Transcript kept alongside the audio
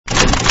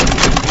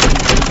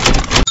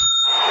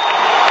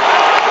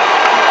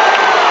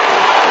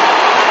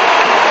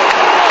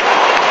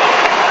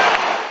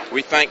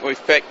think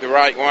we've picked the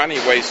right one. He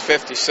weighs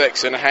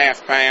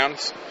 56.5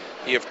 pounds.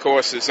 He, of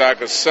course, is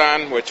Uga's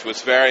son, which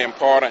was very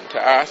important to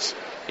us.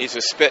 He's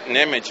a spitting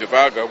image of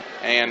Uga,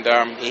 and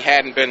he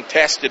hadn't been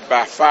tested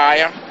by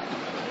fire,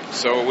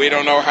 so we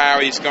don't know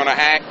how he's going to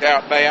act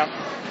out there.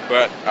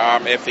 But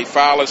if he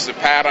follows the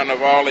pattern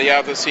of all the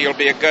others, he'll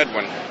be a good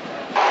one.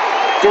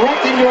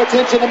 Directing your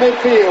attention to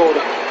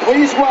midfield,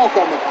 please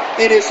welcome,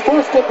 in his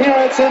first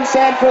appearance in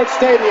Sanford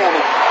Stadium,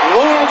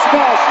 world's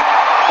best,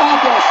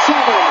 UGA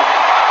VII.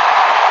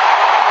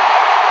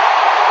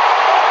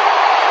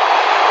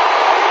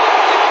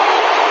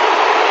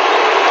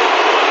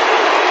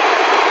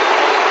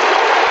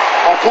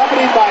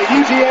 Accompanied by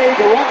UGA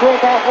Director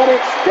of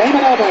Athletics,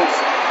 Damon Evans,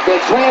 the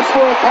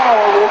transfer of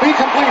power will be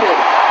completed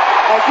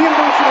as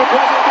University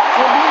President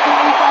Dr. Michael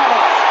F.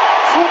 Adams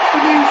slips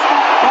the new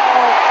spot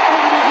power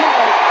over the head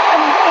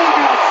of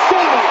UGA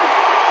VII.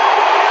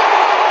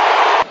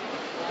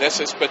 This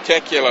is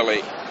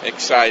particularly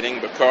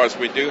exciting because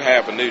we do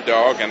have a new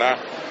dog, and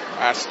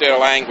I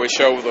still anguish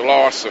over the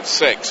loss of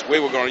 6. We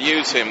were going to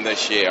use him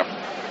this year,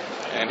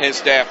 and his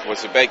death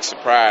was a big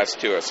surprise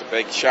to us, a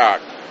big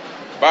shock.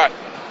 But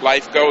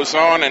life goes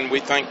on, and we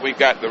think we've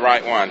got the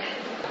right one.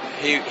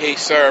 He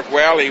served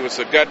well. He was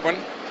a good one,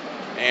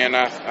 and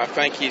I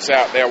think he's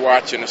out there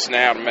watching us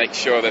now to make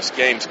sure this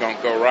game's going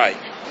to go right.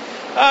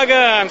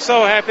 UGA, I'm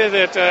so happy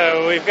that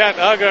we've got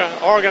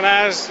UGA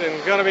organized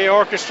and going to be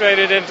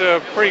orchestrated into a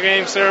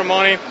pregame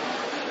ceremony.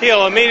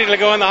 He'll immediately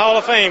go in the Hall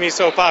of Fame. He's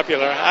so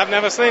popular. I've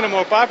never seen a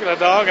more popular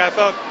dog. I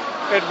thought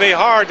it'd be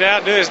hard to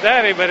outdo his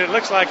daddy, but it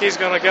looks like he's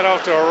going to get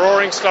off to a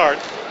roaring start.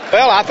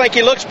 Well, I think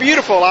he looks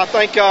beautiful. I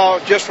think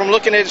just from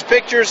looking at his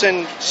pictures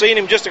and seeing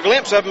him, just a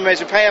glimpse of him as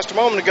he passed a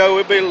moment ago,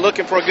 we'll be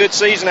looking for a good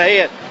season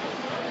ahead.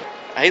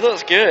 He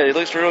looks good. He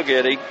looks real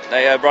good.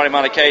 They brought him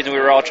on occasion. We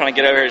were all trying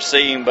to get over here to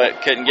see him,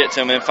 but couldn't get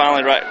to him. And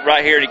finally,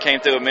 right here, he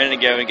came through a minute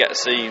ago and got to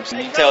see him. So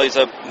you can tell he's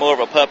more of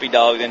a puppy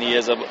dog than he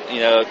is a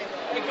dog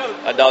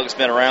that's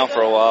been around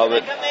for a while.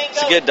 But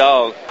it's a good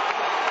dog.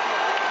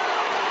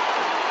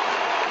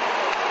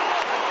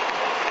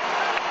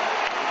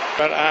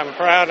 But I'm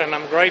proud and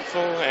I'm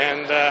grateful,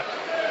 and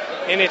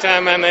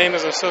anytime my name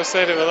is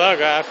associated with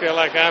UGA, I feel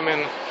like I'm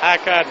in high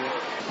cotton.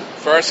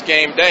 First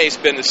game day's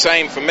been the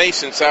same for me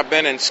since I've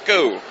been in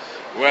school.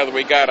 Whether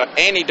we got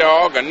any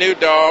dog, a new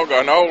dog,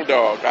 or an old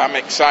dog, I'm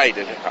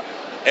excited.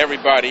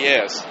 Everybody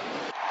is.